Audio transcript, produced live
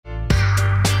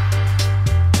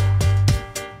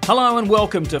Hello and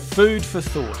welcome to Food for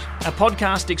Thought, a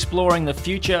podcast exploring the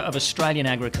future of Australian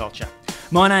agriculture.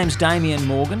 My name's Damien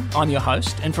Morgan, I'm your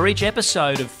host, and for each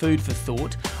episode of Food for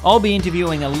Thought, I'll be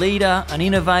interviewing a leader, an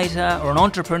innovator or an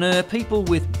entrepreneur, people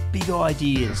with big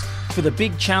ideas for the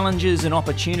big challenges and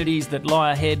opportunities that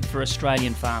lie ahead for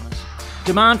Australian farmers.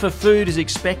 Demand for food is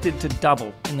expected to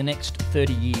double in the next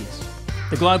 30 years.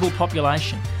 The global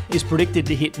population is predicted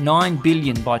to hit 9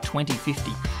 billion by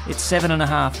 2050. It's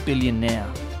 7.5 billion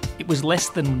now. It was less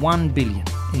than 1 billion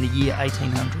in the year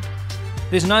 1800.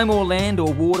 There's no more land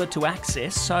or water to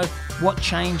access, so what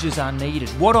changes are needed?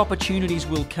 What opportunities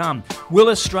will come? Will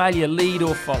Australia lead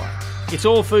or follow? It's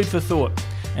all food for thought,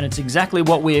 and it's exactly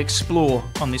what we explore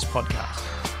on this podcast.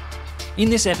 In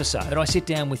this episode, I sit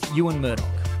down with Ewan Murdoch.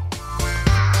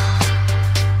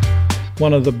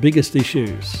 One of the biggest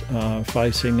issues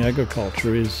facing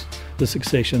agriculture is the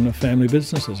succession of family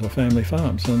businesses or family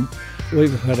farms, and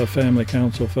we've had a family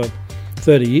council for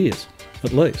 30 years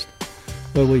at least,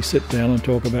 where we sit down and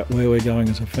talk about where we're going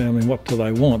as a family, what do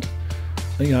they want,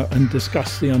 and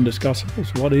discuss the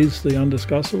undiscussables. What is the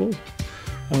undiscussable?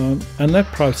 And that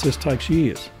process takes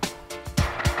years.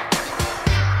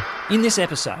 In this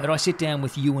episode, I sit down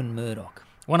with Ewan Murdoch,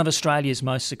 one of Australia's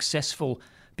most successful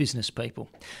business people.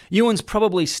 Ewan's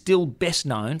probably still best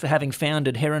known for having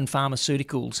founded Heron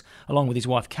Pharmaceuticals along with his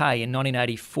wife Kay in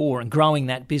 1984 and growing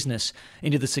that business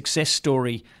into the success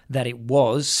story that it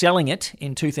was, selling it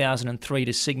in 2003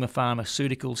 to Sigma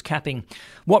Pharmaceuticals, capping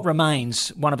what remains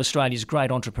one of Australia's great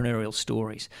entrepreneurial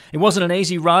stories. It wasn't an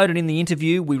easy road, and in the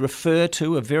interview we refer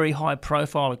to a very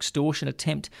high-profile extortion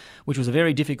attempt, which was a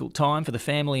very difficult time for the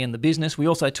family and the business. We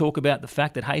also talk about the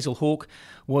fact that Hazel Hawke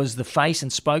was the face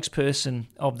and spokesperson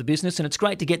of the business, and it's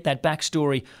great to get that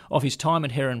backstory of his time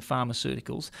at Heron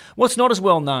Pharmaceuticals. What's not as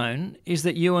well known is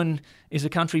that Ewan is a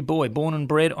country boy, born and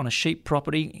bred on a sheep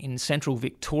property in central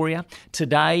Victoria.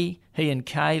 Today, he and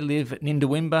Kay live at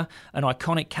Ninduwimba, an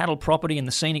iconic cattle property in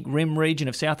the scenic rim region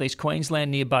of southeast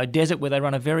Queensland near Beaudesert, where they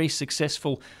run a very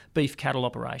successful beef cattle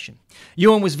operation.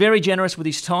 Ewan was very generous with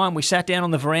his time. We sat down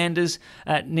on the verandas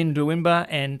at Ninduwimba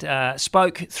and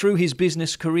spoke through his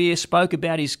business career, spoke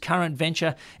about his current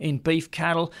venture in beef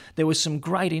cattle. There was some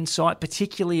great insight,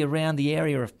 particularly around the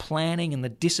area of planning and the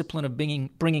discipline of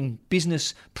bringing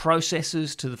business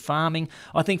processes to the farming.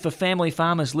 I think for family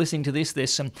farmers listening to this,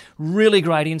 there's some really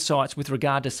great insights with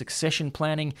regard to succession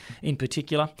planning in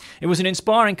particular. It was an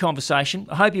inspiring conversation.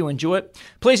 I hope you enjoy it.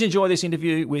 Please enjoy this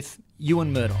interview with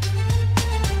Ewan Murdoch.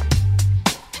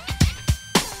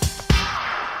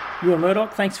 Ewan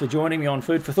Murdoch, thanks for joining me on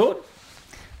Food for Thought.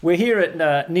 We're here at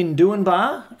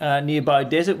Ninduwimba near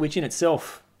Beaudesert, which in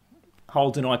itself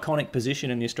holds an iconic position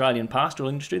in the Australian pastoral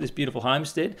industry, this beautiful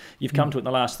homestead. You've come to it in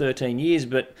the last 13 years,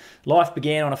 but life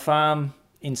began on a farm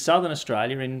in southern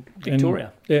Australia, in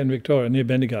Victoria. In Victoria, near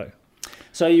Bendigo.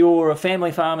 So you were a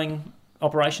family farming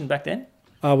operation back then?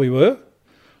 We were.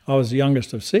 I was the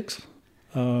youngest of six.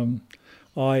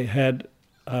 I had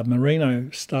a merino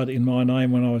stud in my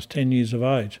name when I was 10 years of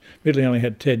age. Admittedly only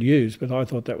had Ted ewes, but I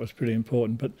thought that was pretty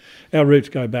important. But our roots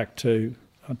go back to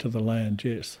the land,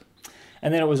 yes.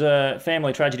 And then it was a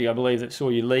family tragedy, I believe, that saw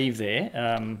you leave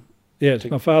there. Yes,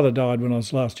 my father died when I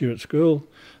was last year at school,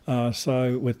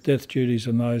 so with death duties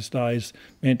in those days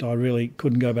meant I really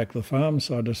couldn't go back to the farm,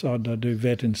 so I decided to do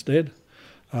vet instead.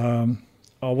 I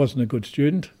wasn't a good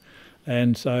student,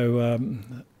 and so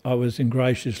I was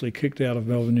ingraciously kicked out of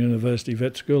Melbourne University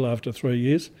Vet School after 3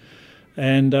 years,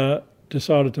 and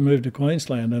decided to move to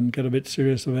Queensland and get a bit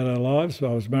serious about our lives. I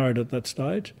was married at that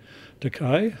stage to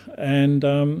Kay,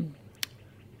 and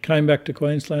came back to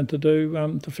Queensland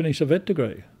to finish a vet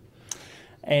degree.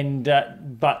 And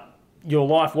but your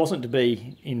life wasn't to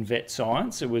be in vet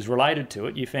science, it was related to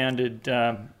it. You founded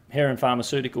Heron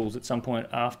Pharmaceuticals at some point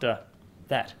after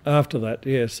that. After that,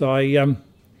 yes. I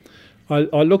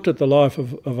looked at the life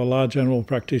of a large animal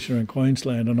practitioner in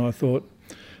Queensland, and I thought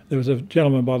there was a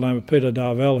gentleman by the name of Peter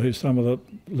Darvell, who some of the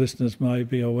listeners may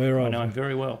be aware of. I know him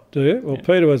very well. Do you? Well, yeah.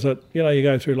 Peter was you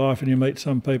go through life and you meet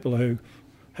some people who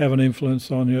have an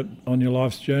influence on your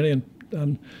life's journey,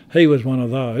 and he was one of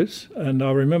those. And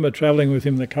I remember travelling with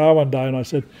him in the car one day, and I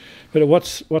said, "Peter,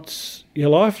 what's your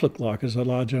life look like as a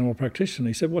large animal practitioner?"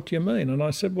 He said, "What do you mean?" And I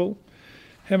said, "Well,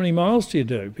 how many miles do you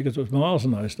do?" Because it was miles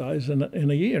in those days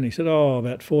in a year. And he said, "Oh,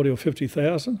 about 40 or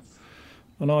 50,000.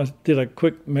 And I did a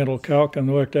quick mental calc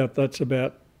and worked out that's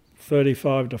about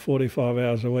 35 to 45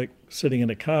 hours a week sitting in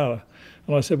a car.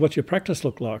 And I said, "What's your practice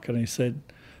look like?" And he said,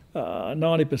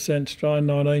 90% strain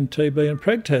 19 TB and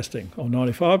preg testing, or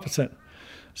 95%.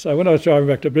 So when I was driving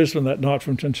back to Brisbane that night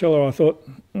from Chinchilla, I thought,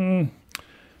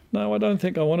 No, I don't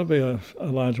think I want to be a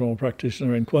large animal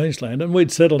practitioner in Queensland, and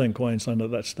we'd settled in Queensland at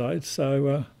that stage,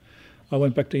 so I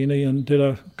went back to uni and did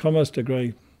a commerce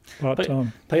degree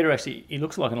part-time. Peter actually, he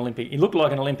looked like an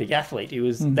Olympic athlete. He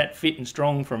was that fit and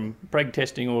strong from preg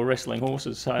testing or wrestling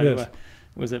horses, so Yes.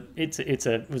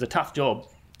 it was a tough job,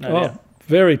 no doubt.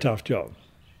 Very tough job,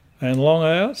 and long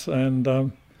hours, and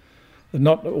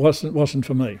wasn't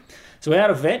for me. So out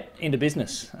of vet into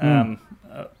business,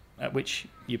 at which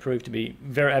you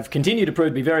have continued to prove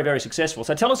to be very, very successful.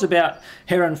 So tell us about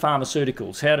Heron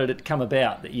Pharmaceuticals. How did it come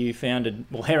about that you founded,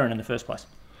 Heron in the first place?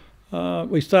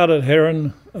 We started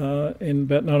Heron in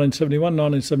about 1971,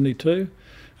 1972,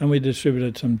 and we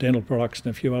distributed some dental products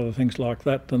and a few other things like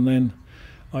that. And then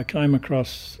I came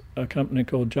across a company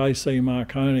called JC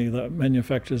Marconi that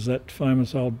manufactures that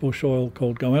famous old bush oil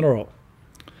called Goanna.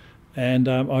 And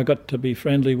I got to be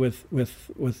friendly with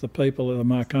the people of the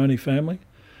Marconi family.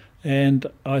 And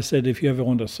I said, if you ever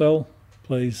want to sell,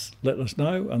 please let us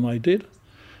know. And they did.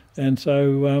 And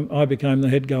so I became the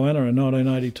head Goanna in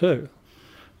 1982.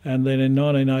 And then in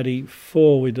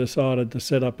 1984, we decided to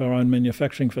set up our own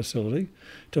manufacturing facility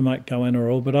to make Goanna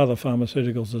oil, but other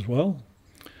pharmaceuticals as well.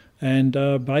 And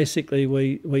basically,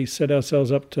 we set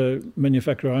ourselves up to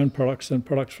manufacture our own products and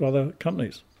products for other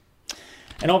companies.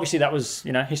 And obviously that was,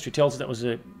 history tells us that was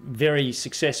a very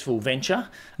successful venture.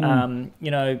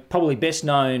 Probably best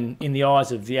known in the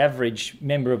eyes of the average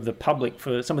member of the public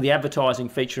for some of the advertising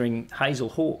featuring Hazel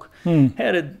Hawke.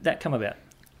 How did that come about?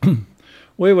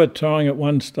 We were trying at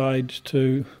one stage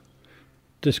to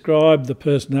describe the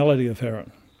personality of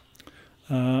Heron.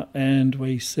 And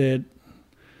we said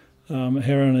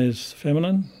Heron is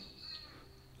feminine,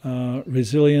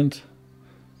 resilient,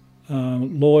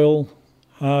 loyal,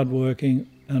 hard-working,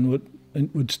 and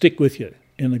would stick with you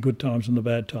in the good times and the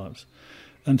bad times.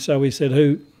 And so we said,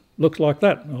 who looks like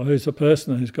that? Or who's the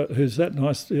person who's that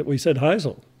nice? We said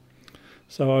Hazel.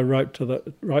 So I wrote to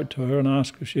her and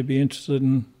asked if she'd be interested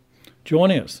in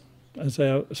joining us as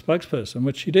our spokesperson,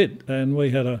 which she did. And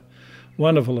we had a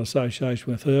wonderful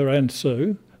association with her and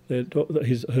Sue,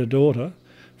 her daughter,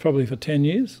 probably for 10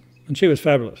 years. And she was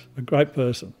fabulous, a great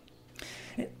person.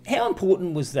 How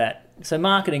important was that? So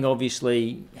marketing,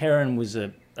 obviously, Heron was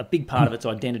a big part of its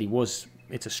identity was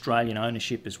its Australian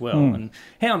ownership as well. And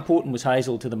how important was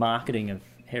Hazel to the marketing of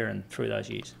Heron through those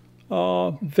years?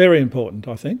 Oh, very important,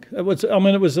 I think. It was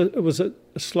a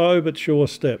slow but sure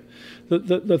step.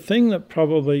 The thing that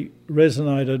probably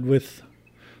resonated with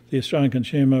the Australian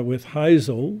consumer with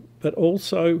Hazel, but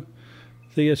also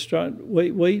the Australian,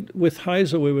 with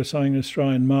Hazel we were saying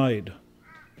Australian made,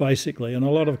 basically, and a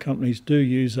lot of companies do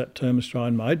use that term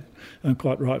Australian made, and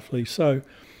quite rightfully so.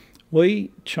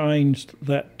 We changed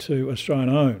that to Australian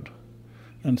owned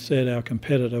and said our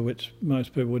competitor, which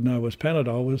most people would know was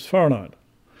Panadol, was foreign owned.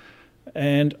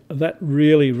 And that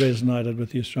really resonated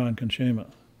with the Australian consumer.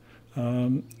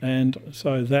 And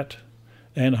so that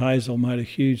and Hazel made a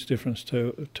huge difference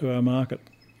to our market.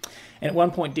 And at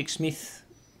one point, Dick Smith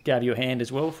gave you a hand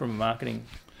as well from a marketing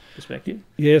perspective?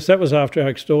 Yes, that was after our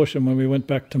extortion when we went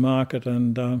back to market,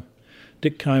 and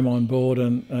Dick came on board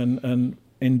and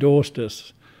endorsed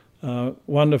us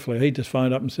wonderfully. He just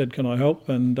phoned up and said, can I help?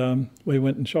 And we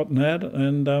went and shot an ad,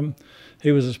 and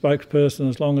he was a spokesperson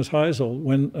as long as Hazel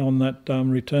went on that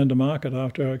return to market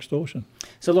after our extortion.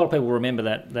 So a lot of people remember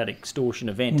that extortion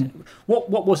event. What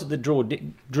was it that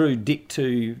drew Dick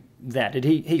to that? Did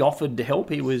he offered to help?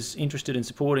 He was interested in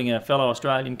supporting a fellow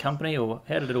Australian company, or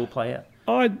how did it all play out?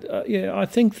 I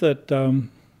think that an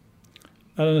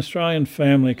Australian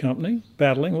family company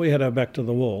battling, we had our back to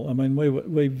the wall. I mean,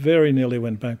 we very nearly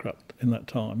went bankrupt in that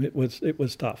time. It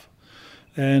was tough,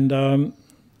 and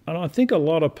I think a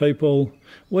lot of people,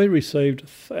 we received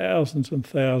thousands and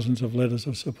thousands of letters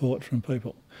of support from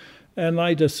people, and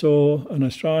they just saw an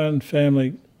Australian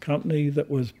family company that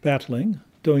was battling,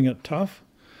 doing it tough,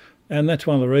 and that's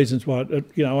one of the reasons why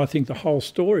I think the whole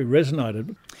story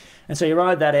resonated. And so you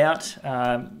rode that out.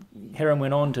 Heron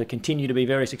went on to continue to be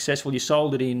very successful. You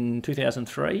sold it in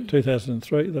 2003?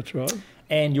 2003, that's right.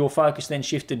 And your focus then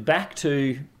shifted back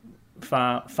to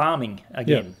farming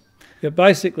again? Yeah,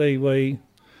 basically we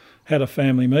had a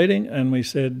family meeting and we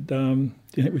said, do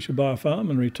you think we should buy a farm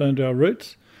and return to our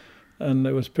roots? And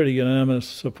there was pretty unanimous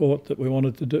support that we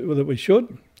wanted to do, that we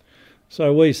should.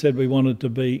 So we said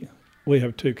we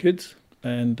have 2 kids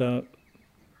and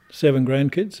 7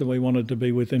 grandkids, and we wanted to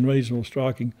be within reasonable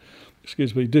striking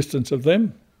distance of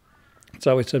them.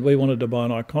 So we said we wanted to buy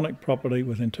an iconic property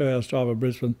within 2 hours drive of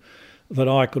Brisbane that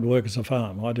I could work as a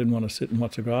farm. I didn't want to sit and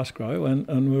watch the grass grow,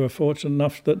 and we were fortunate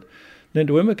enough that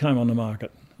Nentawimba came on the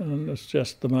market. and it's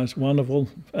just the most wonderful.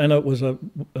 And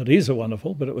it is a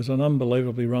wonderful, but it was an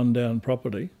unbelievably run-down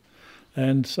property,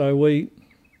 and so we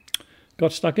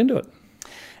got stuck into it.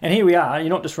 And here we are. You're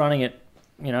not just running it,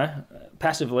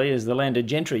 passively as the landed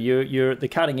gentry. You're at the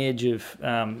cutting edge of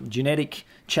genetic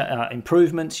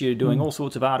improvements. You're doing all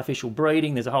sorts of artificial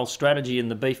breeding. There's a whole strategy in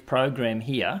the beef program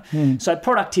here. So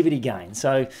productivity gain.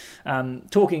 So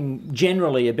talking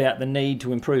generally about the need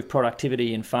to improve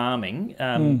productivity in farming,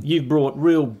 you've brought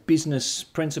real business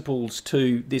principles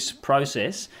to this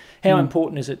process. How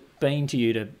important has it been to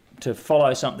you to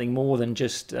follow something more than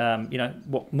just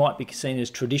what might be seen as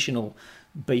traditional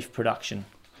beef production?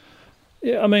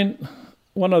 Yeah, I mean,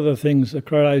 one of the things, the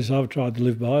credos I've tried to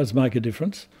live by is make a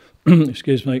difference.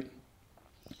 Excuse me.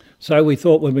 So we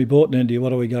thought when we bought Nendia,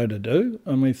 what are we going to do?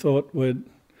 And we thought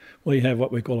we have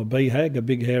what we call a BHAG, a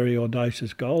big, hairy,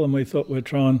 audacious goal, and we thought we'd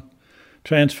try and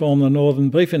transform the northern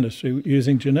beef industry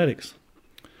using genetics.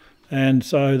 And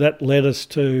so that led us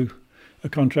to a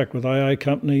contract with AA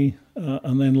Company,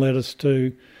 and then led us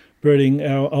to breeding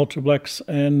our Ultra Blacks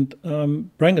and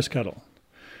Brangus cattle.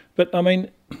 But I mean,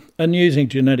 and using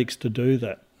genetics to do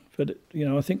that. But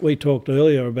I think we talked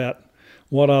earlier about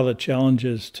what are the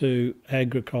challenges to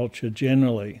agriculture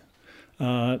generally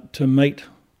to meet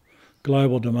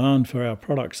global demand for our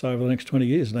products over the next 20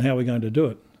 years, and how we're going to do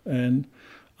it. And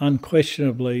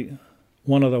unquestionably,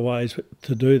 one of the ways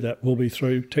to do that will be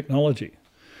through technology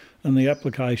and the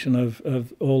application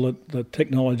of all the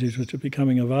technologies which are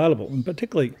becoming available, and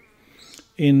particularly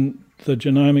in the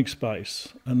genomic space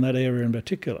and that area in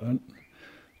particular. And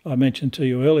I mentioned to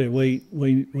you earlier,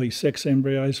 we sex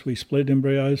embryos, we split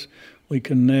embryos. We're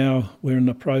in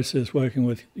the process working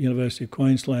with University of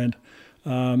Queensland,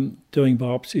 doing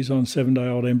biopsies on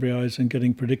 7-day-old embryos and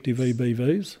getting predictive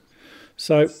EBVs.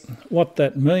 So what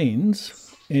that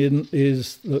means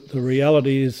is that the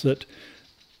reality is that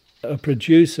a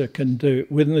producer can do,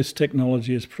 when this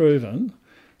technology is proven,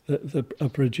 a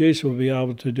producer will be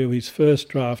able to do his first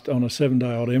draft on a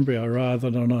 7-day-old embryo rather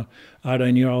than on an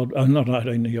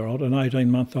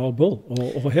 18-month-old bull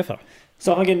or heifer.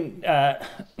 So I can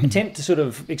attempt to sort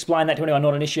of explain that to anyone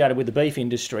not initiated with the beef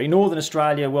industry. Northern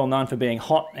Australia, well known for being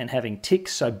hot and having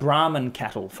ticks, so Brahman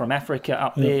cattle from Africa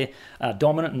up there are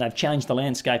dominant, and they've changed the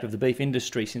landscape of the beef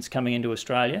industry since coming into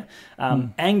Australia.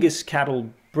 Angus cattle,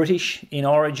 British in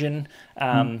origin,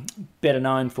 better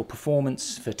known for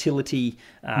performance, fertility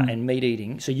and meat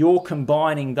eating. So you're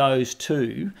combining those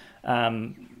two, Bos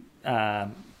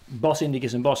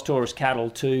Indicus and Bos Taurus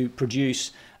cattle, to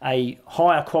produce a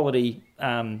higher quality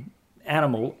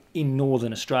animal in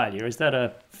Northern Australia. Is that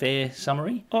a fair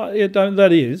summary? That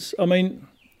is. I mean,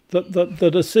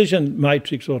 the decision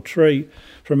matrix or tree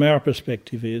from our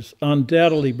perspective is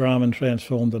undoubtedly Brahman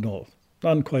transformed the North,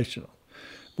 unquestionable.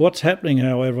 What's happening,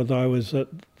 however, though, is that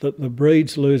the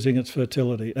breed's losing its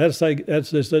fertility. As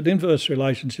there's an inverse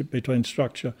relationship between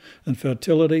structure and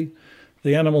fertility,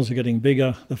 the animals are getting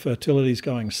bigger, the fertility's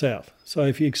going south. So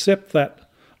if you accept that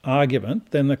argument,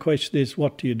 then the question is,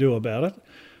 what do you do about it?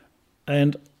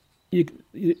 And you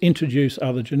introduce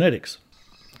other genetics.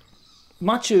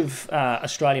 Much of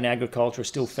Australian agriculture is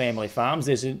still family farms.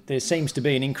 There seems to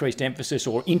be an increased emphasis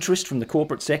or interest from the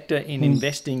corporate sector in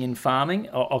investing in farming.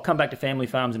 I'll come back to family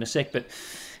farms in a sec, but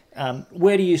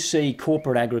where do you see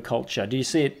corporate agriculture? Do you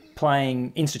see it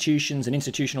playing, institutions and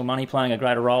institutional money playing a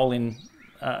greater role in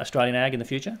Australian ag in the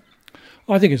future?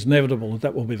 I think it's inevitable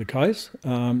that will be the case.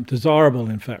 Desirable,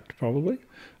 in fact, probably.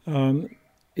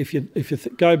 If you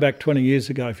go back 20 years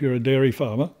ago, if you're a dairy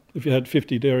farmer, if you had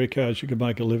 50 dairy cows, you could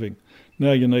make a living.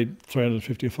 Now you need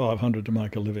 350 or 500 to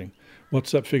make a living.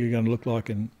 What's that figure going to look like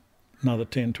in another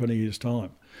 10, 20 years' time?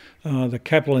 The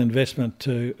capital investment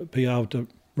to be able to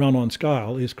run on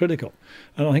scale is critical.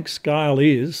 And I think scale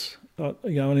is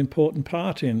an important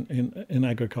part in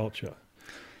agriculture.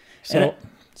 So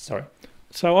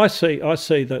I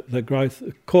see that the growth,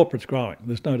 corporate's growing,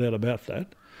 there's no doubt about that,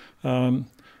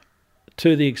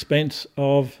 to the expense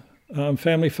of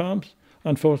family farms.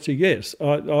 Unfortunately, yes.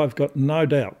 I've got no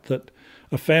doubt that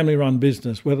a family-run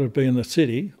business, whether it be in the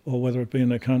city or whether it be in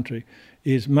the country,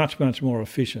 is much, much more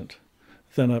efficient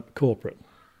than a corporate.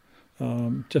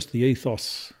 Just the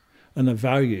ethos and the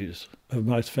values of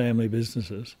most family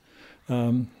businesses,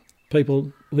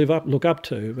 people look up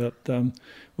to. But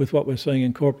with what we're seeing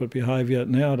in corporate behaviour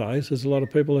nowadays, there's a lot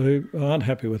of people who aren't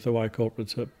happy with the way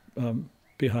corporates are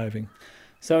behaving.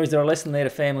 So is there a lesson there to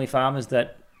family farmers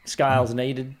that scale's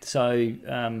needed, so you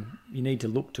need to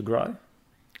look to grow?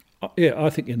 Yeah, I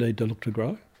think you need to look to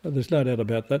grow. There's no doubt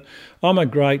about that. I'm a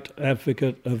great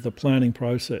advocate of the planning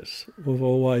process. We've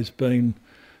always been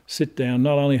sit down,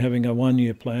 not only having a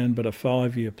 1-year plan but a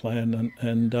 5-year plan,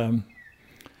 and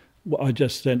I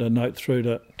just sent a note through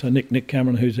to Nick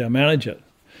Cameron, who's our manager,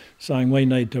 saying we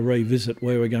need to revisit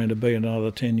where we're going to be in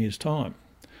another 10 years' time.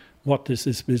 What does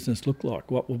this business look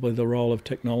like? What will be the role of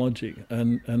technology?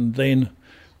 And then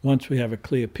once we have a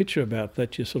clear picture about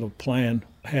that, you sort of plan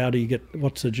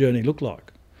what's the journey look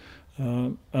like?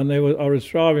 I was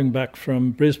driving back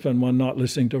from Brisbane one night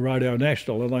listening to Radio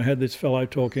National, and I had this fellow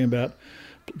talking about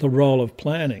the role of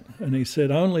planning, and he said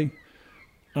only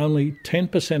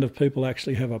 10% of people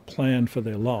actually have a plan for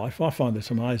their life. I find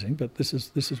this amazing, but this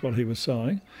is what he was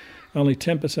saying. Only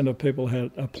 10% of people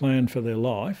had a plan for their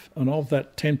life, and of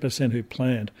that 10% who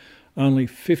planned, only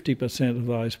 50% of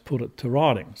those put it to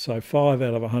writing. So 5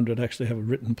 out of 100 actually have a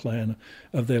written plan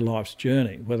of their life's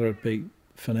journey, whether it be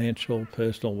financial,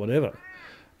 personal, whatever.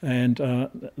 And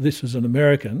this was an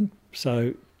American,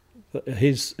 so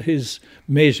his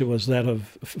measure was that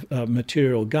of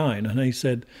material gain, and he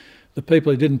said the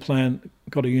people who didn't plan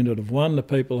got a unit of 1, the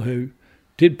people who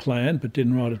did plan but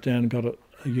didn't write it down got a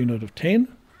unit of 10,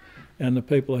 and the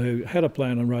people who had a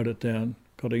plan and wrote it down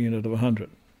got a unit of 100.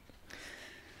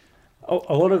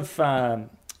 A lot of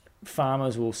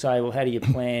farmers will say, well, how do you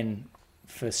plan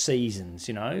for seasons,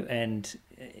 and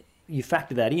you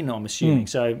factor that in, I'm assuming.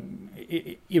 So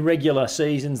irregular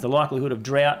seasons, the likelihood of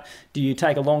drought, do you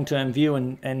take a long-term view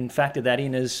and factor that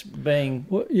in as being...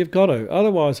 Well, you've got to.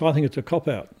 Otherwise, I think it's a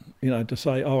cop-out, to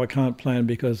say, I can't plan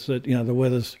because,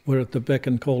 we're at the beck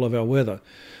and call of our weather.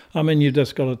 I mean, you've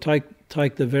just got to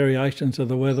take the variations of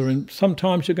the weather, and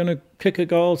sometimes you're going to kick a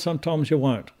goal, sometimes you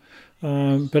won't.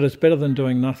 But it's better than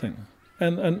doing nothing.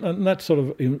 And that sort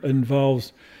of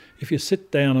involves, if you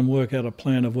sit down and work out a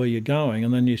plan of where you're going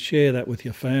and then you share that with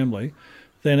your family,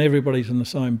 then everybody's in the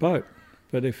same boat.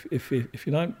 But if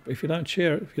you don't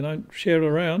share it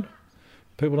around,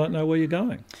 people don't know where you're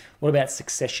going. What about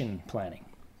succession planning?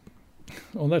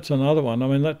 Well, that's another one. I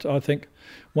mean, that's, I think,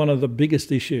 one of the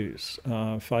biggest issues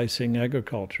facing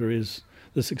agriculture is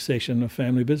the succession of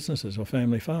family businesses or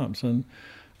family farms. And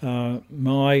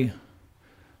my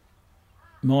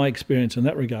experience in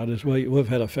that regard is we've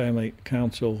had a family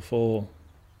council for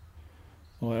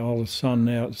my oldest son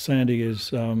now. Sandy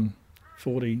is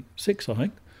 46, I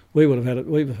think. We've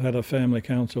had a family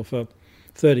council for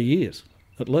 30 years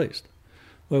at least,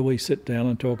 where we sit down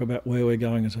and talk about where we're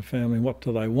going as a family, what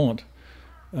do they want.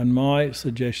 And my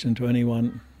suggestion to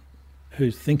anyone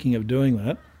who's thinking of doing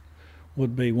that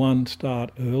would be, 1,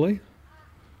 start early,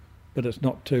 but it's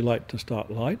not too late to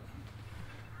start late.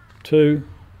 2,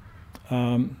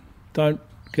 don't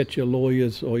get your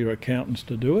lawyers or your accountants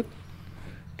to do it.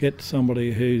 Get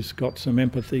somebody who's got some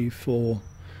empathy for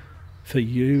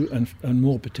you and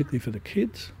more particularly for the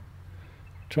kids.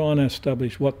 Try and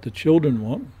establish what the children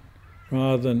want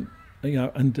rather than,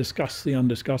 and discuss the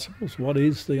undiscussables. What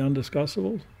is the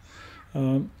undiscussables?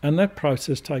 And that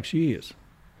process takes years.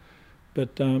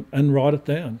 But and write it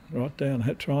down.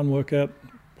 Try and work out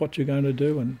what you're going to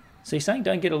do. And so you're saying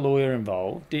don't get a lawyer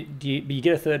involved. Do you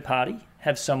get a third party?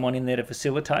 Have someone in there to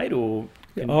facilitate, or?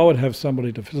 I would have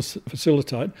somebody to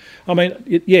facilitate. I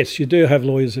mean, yes, you do have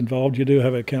lawyers involved, you do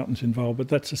have accountants involved, but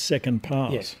that's the second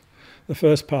pass. Yes. The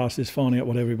first pass is finding out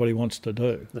what everybody wants to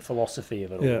do. The philosophy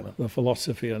of it all. Yeah, the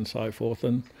philosophy and so forth.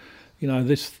 And,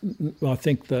 I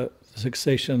think the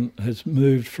succession has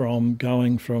moved from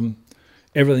going from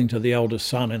everything to the eldest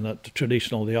son in the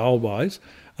traditional, the old ways,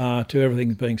 to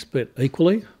everything being split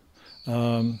equally.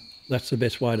 That's the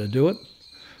best way to do it.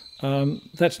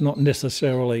 That's not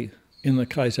necessarily, in the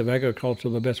case of agriculture,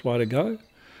 the best way to go,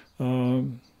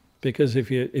 because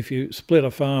if you split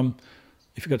a farm,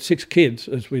 if you've got 6 kids,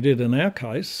 as we did in our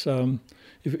case,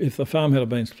 if the farm had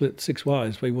been split 6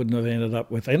 ways, we wouldn't have ended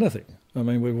up with anything. I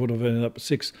mean, we would have ended up with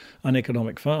 6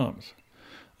 uneconomic farms.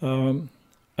 And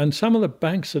some of the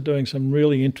banks are doing some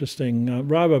really interesting,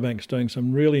 Rabobank's doing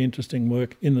some really interesting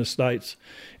work in the States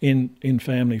in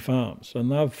family farms,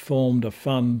 and they've formed a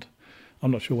fund.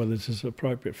 I'm not sure whether this is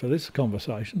appropriate for this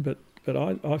conversation, but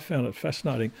I found it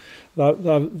fascinating.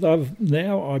 They've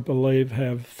now, I believe,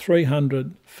 have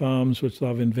 300 farms which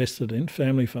they've invested in,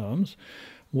 family farms,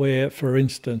 where, for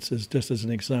instance, just as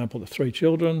an example, the 3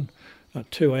 children,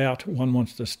 2 out, 1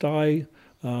 wants to stay.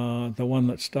 The one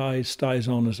that stays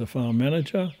on as a farm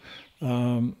manager.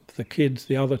 The kids,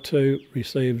 the other 2,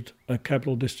 received a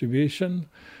capital distribution.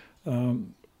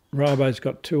 Rabo's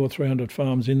got 200 or 300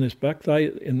 farms in this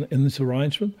in this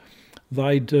arrangement.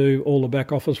 They do all the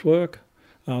back office work.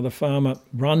 The farmer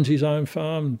runs his own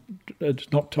farm,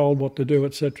 it's not told what to do,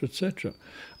 etc., etc.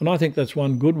 And I think that's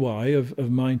one good way of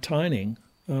maintaining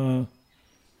the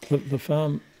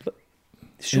farm.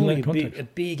 surely a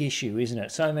big issue, isn't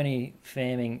it? So many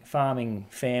farming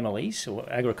families or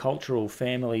agricultural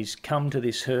families come to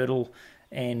this hurdle,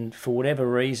 and for whatever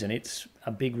reason, it's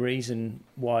a big reason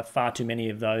why far too many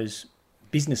of those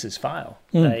businesses fail.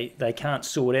 They can't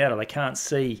sort out, or they can't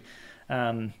see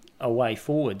a way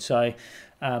forward. So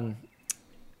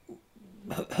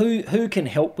who can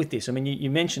help with this? I mean, you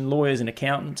mentioned lawyers and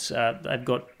accountants. They've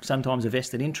got sometimes a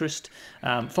vested interest.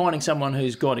 Finding someone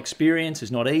who's got experience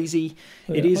is not easy.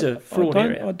 It is a fraud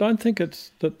area. I don't think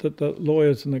it's that the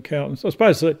lawyers and accountants. I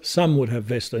suppose that some would have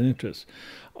vested interest.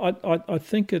 I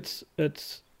think it's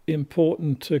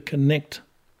important to connect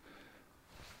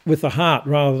with the heart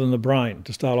rather than the brain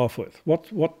to start off with.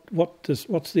 What's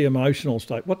the emotional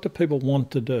state? What do people want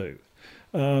to do?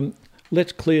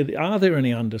 Let's clear are there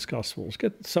any undiscussables?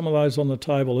 Get some of those on the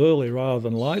table early rather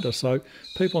than later, so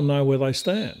people know where they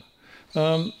stand.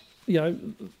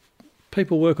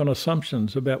 People work on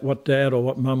assumptions about what dad or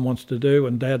what mum wants to do,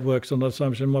 and dad works on the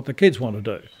assumption what the kids want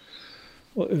to do.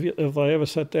 Well, if they ever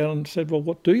sat down and said, well,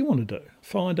 what do you want to do?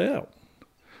 Find out.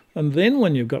 And then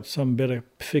when you've got some better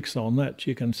fix on that,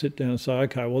 you can sit down and say,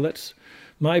 okay, well,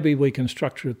 maybe we can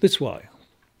structure it this way,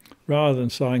 rather than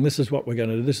saying, this is what we're going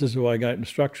to do, this is the way we're going to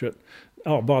structure it.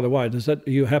 Oh, by the way, are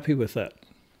you happy with that?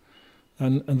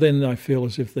 And then they feel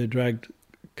as if they're dragged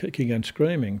kicking and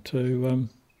screaming to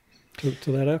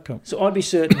that outcome. So I'd be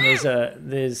certain there's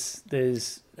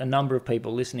a number of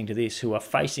people listening to this who are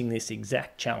facing this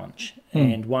exact challenge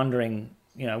and wondering,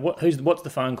 what's the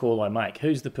phone call I make?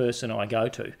 Who's the person I go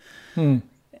to?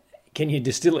 Can you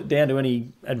distill it down to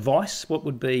any advice? What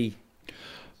would be?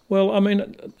 Well, I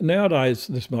mean, nowadays,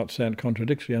 this might sound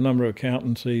contradictory, a number of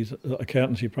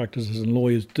accountancy practices and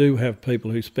lawyers do have people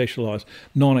who specialise,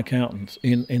 non-accountants,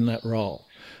 in that role.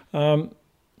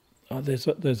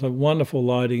 There's a wonderful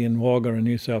lady in Wagga in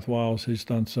New South Wales who's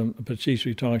done but she's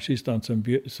retiring, she's done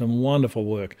some wonderful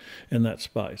work in that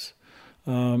space.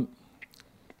 Use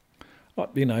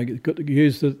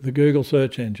the Google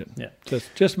search engine. Yeah.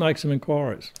 Just make some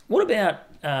inquiries. What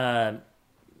about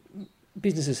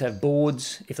businesses have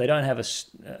boards? If they don't have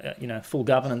full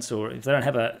governance, or if they don't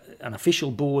have an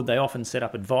official board, they often set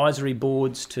up advisory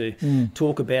boards to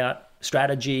talk about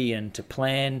strategy and to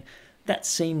plan. That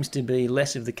seems to be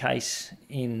less of the case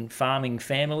in farming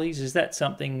families. Is that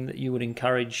something that you would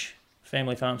encourage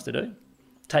family farms to do?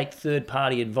 Take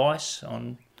third-party advice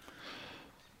on?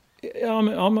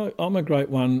 I'm a great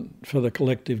one for the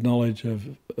collective knowledge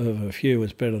of a few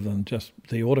is better than just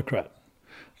the autocrat.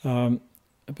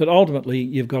 But ultimately,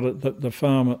 you've got the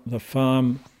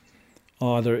farm,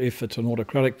 either if it's an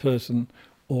autocratic person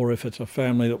or if it's a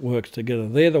family that works together,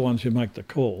 they're the ones who make the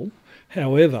call.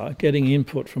 However, getting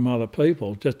input from other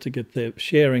people just to get their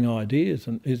sharing ideas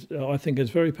I think is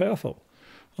very powerful.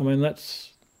 I mean,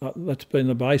 that's been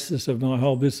the basis of my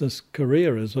whole business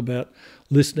career, is about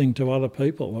listening to other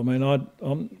people. I mean,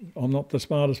 I'm not the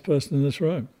smartest person in this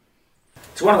room.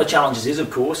 So one of the challenges is,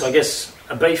 of course, I guess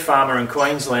a beef farmer in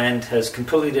Queensland has a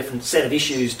completely different set of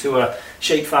issues to a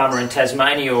sheep farmer in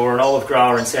Tasmania or an olive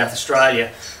grower in South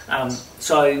Australia.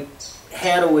 So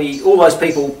how do we, all those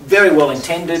people very well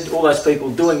intended, all those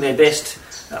people doing their best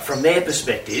from their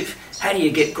perspective, how do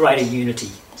you get greater unity?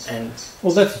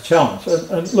 Well, that's a challenge.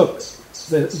 And look,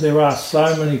 there are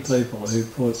so many people who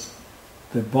put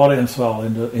their body and soul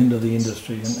into the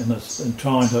industry and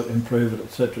trying to improve it,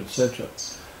 etc., etc.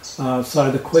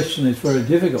 So the question is very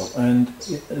difficult, and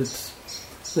there's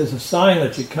a saying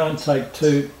that you can't take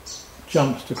two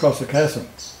jumps to cross a chasm.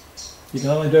 You can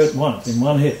only do it once, in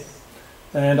one hit.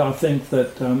 And I think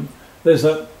that there's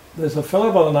a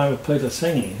fellow by the name of Peter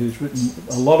Senge who's written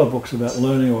a lot of books about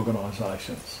learning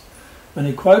organisations. And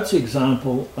he quotes the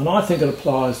example, and I think it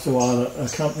applies to either a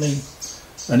company,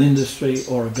 an industry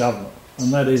or a government.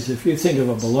 And that is, if you think of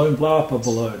a balloon, blow up a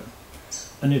balloon,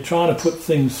 and you're trying to put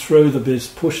things through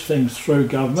push things through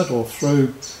government or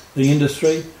through the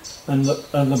industry, and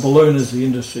the balloon is the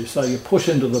industry. So you push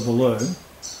into the balloon,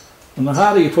 and the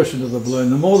harder you push into the balloon,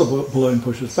 the more the balloon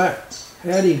pushes back.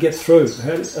 How do you get through?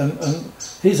 And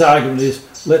his argument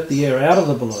is, let the air out of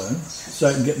the balloon so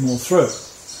you can get more through.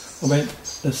 I mean,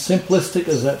 as simplistic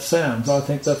as that sounds, I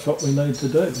think that's what we need to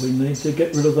do. We need to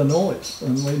get rid of the noise,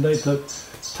 and we need to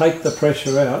take the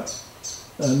pressure out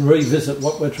and revisit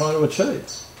what we're trying to achieve.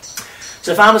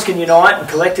 So farmers can unite and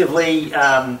collectively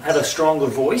have a stronger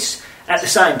voice. At the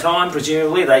same time,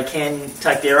 presumably, they can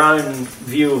take their own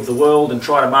view of the world and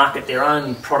try to market their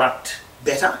own product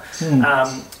better.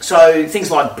 So things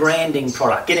like branding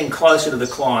product, getting closer to the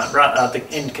client, the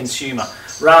end consumer,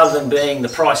 rather than being the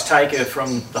price taker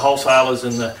from the wholesalers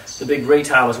and the big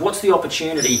retailers. What's the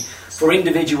opportunity for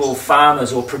individual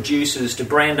farmers or producers to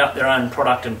brand up their own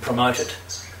product and promote it?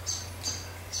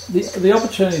 The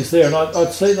opportunity is there, and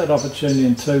I'd see that opportunity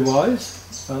in two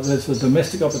ways. There's the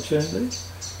domestic opportunity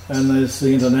and there's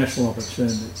the international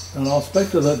opportunity. And I'll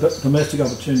speak to the domestic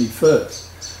opportunity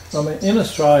first. I mean, in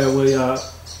Australia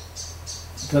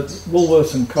that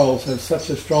Woolworths and Coles have such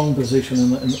a strong position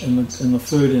in the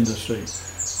food industry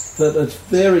that it's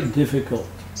very difficult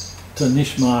to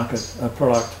niche market a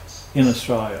product in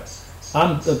Australia.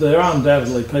 There are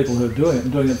undoubtedly people who are doing it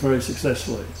and doing it very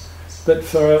successfully. But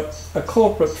for a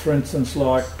corporate, for instance,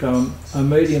 like a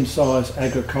medium-sized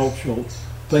agricultural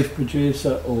beef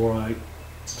producer or a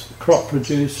crop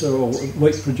producer or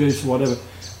wheat producer, whatever,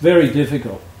 very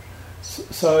difficult.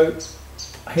 So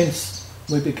hence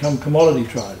we become commodity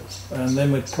traders, and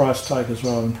then we're price takers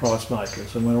rather than price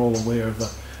makers, and we're all aware of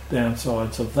the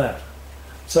downsides of that.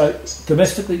 So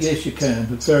domestically, yes, you can,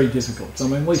 but very difficult. I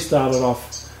mean, we started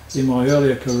off in my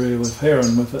earlier career with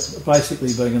Heron with it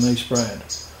basically being a niche brand.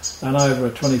 And over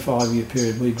a 25-year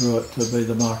period, we grew it to be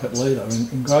the market leader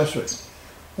in grocery.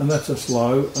 And that's a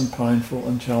slow and painful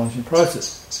and challenging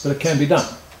process, but it can be done.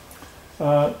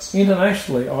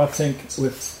 Internationally, I think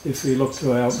if you look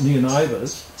to our near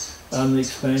neighbours and the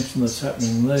expansion that's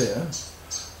happening there,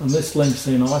 and this links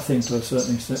in, I think, to a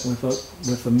certain extent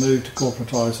with the move to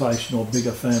corporatisation or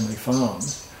bigger family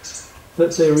farms,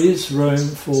 that there is room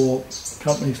for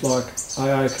companies like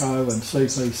AACo and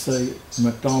CPC and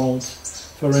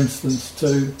McDonald's, for instance,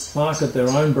 to market their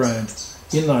own brand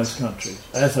in those countries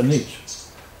as a niche,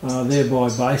 thereby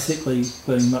basically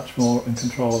being much more in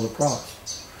control of the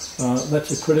price.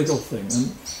 That's a critical thing. And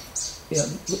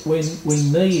we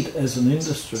need, as an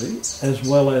industry, as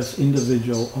well as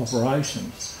individual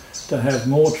operations, to have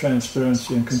more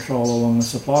transparency and control along the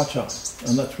supply chain.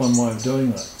 And that's one way of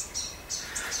doing that.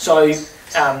 So,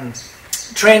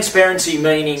 transparency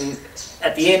meaning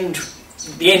at the end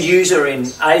user in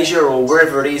Asia or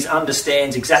wherever it is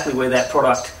understands exactly where that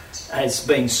product has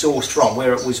been sourced from,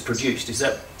 where it was produced. Is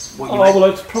that what you mean? Well,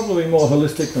 it's probably more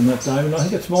holistic than that, Damon. I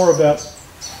think it's more about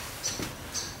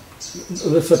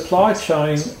the supply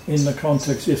chain in the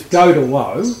context, yes, go to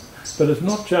woe, but it's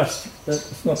not just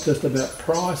about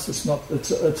price.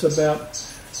 It's about,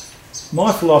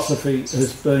 my philosophy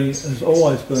has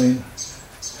always been,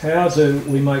 how do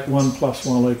we make 1 +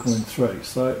 1 = 3?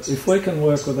 So if we can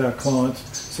work with our clients,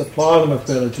 supply them with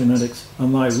better genetics,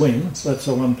 and they win, that's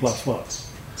a 1 + 1.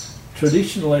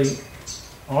 Traditionally,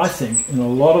 I think, in a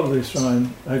lot of the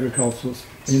Australian agricultural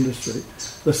industry,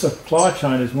 the supply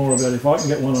chain is more about, if I can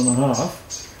get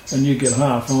 1.5 and you get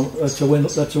half, that's a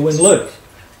win-lose.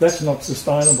 That's not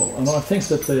sustainable. And I think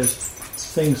that there's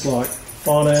things like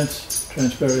finance,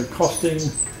 transparency of costing,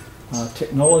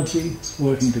 technology,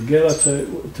 working together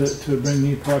to bring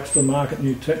new products to the market,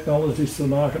 new technologies to the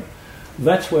market.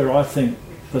 That's where I think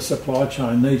the supply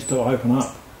chain needs to open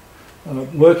up,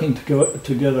 working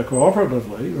together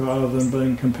cooperatively rather than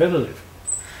being competitive.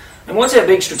 And what's our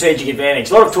big strategic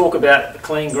advantage? A lot of talk about the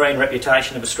clean, green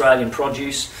reputation of Australian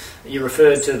produce. You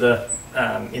referred to the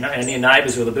our near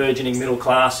neighbours with a burgeoning middle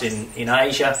class in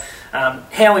Asia.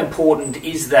 How important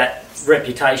is that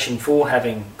reputation for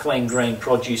having clean, green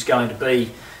produce going to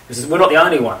be? Because we're not the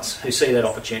only ones who see that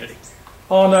opportunity.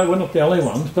 Oh no, we're not the only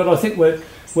ones, but I think we're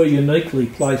uniquely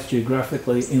placed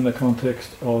geographically in the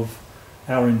context of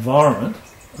our environment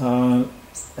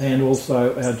and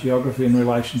also our geography in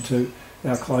relation to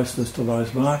our closeness to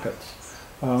those markets.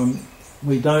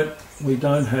 We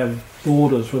don't have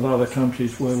borders with other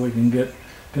countries where we can get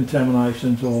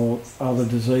contaminations or other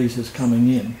diseases coming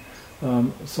in.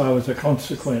 So as a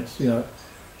consequence, our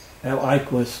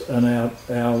AQUIS and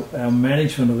our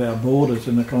management of our borders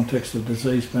in the context of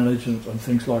disease management and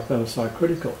things like that are so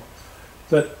critical.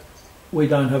 But we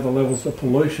don't have the levels of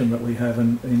pollution that we have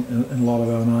in a lot of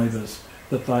our neighbours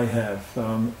that they have,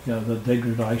 the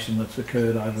degradation that's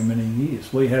occurred over many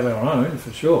years. We have our own,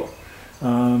 for sure,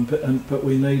 but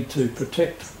we need to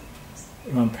protect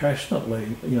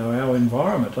passionately, our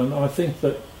environment. And I think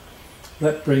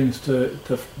that brings to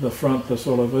the front the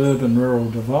sort of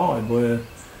urban-rural divide where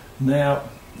now,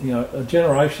 a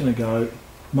generation ago,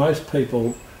 most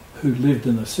people who lived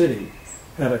in the city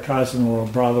had a cousin or a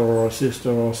brother or a sister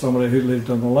or somebody who lived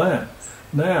on the land.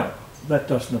 Now, that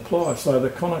doesn't apply. So the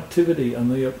connectivity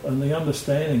and the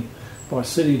understanding by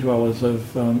city dwellers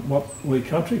of what we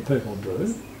country people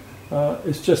do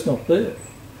is just not there.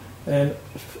 And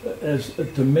as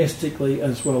domestically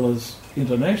as well as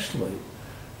internationally,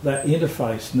 that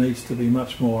interface needs to be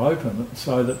much more open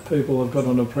so that people have got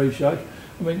an appreciation.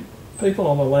 I mean, people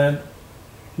on the land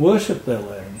worship their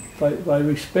land. They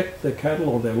respect their cattle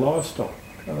or their livestock.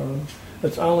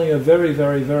 it's only a very,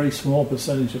 very, very small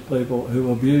percentage of people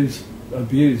who abuse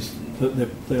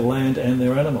their land and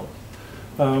their animals.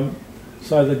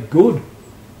 So the good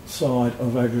side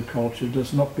of agriculture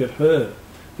does not get heard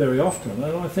very often,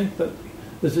 and I think that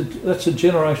that's a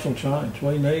generational change.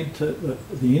 We need to,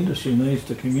 the industry needs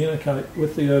to communicate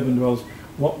with the urban dwellers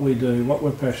what we do, what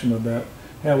we're passionate about,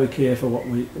 how we care for what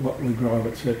we grow,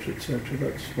 etc., etc.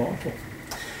 That's vital.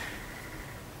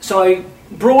 So,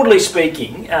 broadly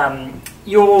speaking,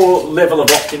 your level of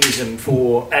optimism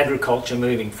for agriculture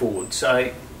moving forward.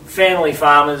 So, family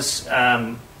farmers,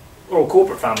 or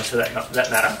corporate farmers for that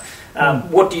matter,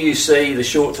 what do you see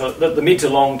the mid to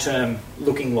long term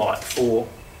looking like for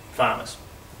farmers?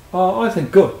 I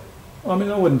think good. I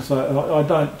mean, I wouldn't say I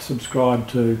don't subscribe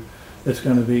to it's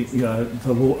going to be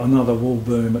another wool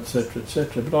boom, etc.,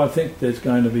 etc. But I think there's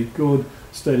going to be good,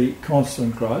 steady,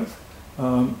 constant growth,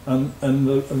 and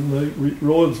the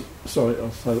rewards.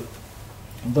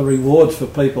 The rewards for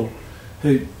people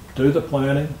who do the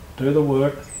planning, do the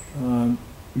work. I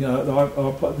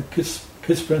apply the KISS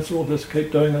principle. Just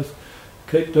keep doing this,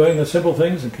 keep doing the simple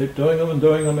things, and keep doing them and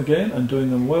doing them again and doing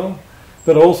them well.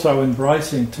 But also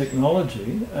embracing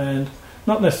technology and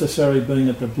not necessarily being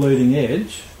at the bleeding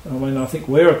edge. I mean, I think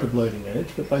we're at the bleeding edge,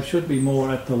 but they should be more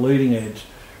at the leading edge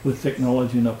with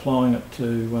technology and applying it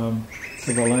to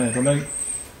the land. I mean,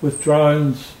 with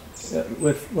drones,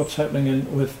 with what's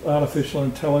happening with artificial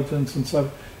intelligence and so,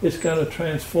 it's going to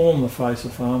transform the face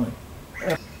of farming.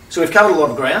 So we've covered a lot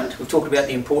of ground. We've talked about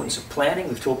the importance of planning.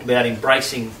 We've talked about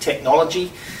embracing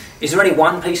technology. Is there any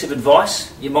one piece of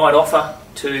advice you might offer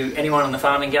to anyone in the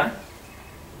farming game?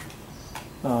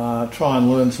 Try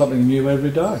and learn something new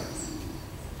every day.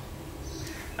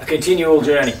 A continual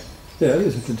journey. Yeah, it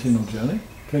is a continual journey.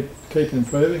 Keep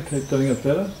improving, keep doing it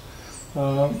better.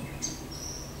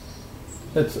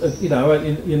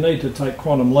 You need to take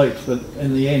quantum leaps, but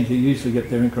in the end, you usually get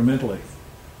there incrementally.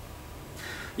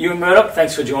 Ewan Murdoch,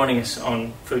 thanks for joining us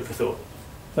on Food for Thought.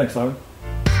 Thanks, Owen.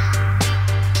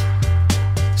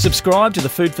 Subscribe to the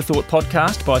Food for Thought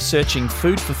podcast by searching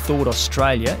Food for Thought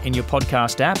Australia in your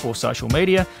podcast app or social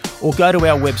media, or go to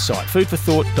our website,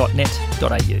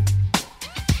 foodforthought.net.au.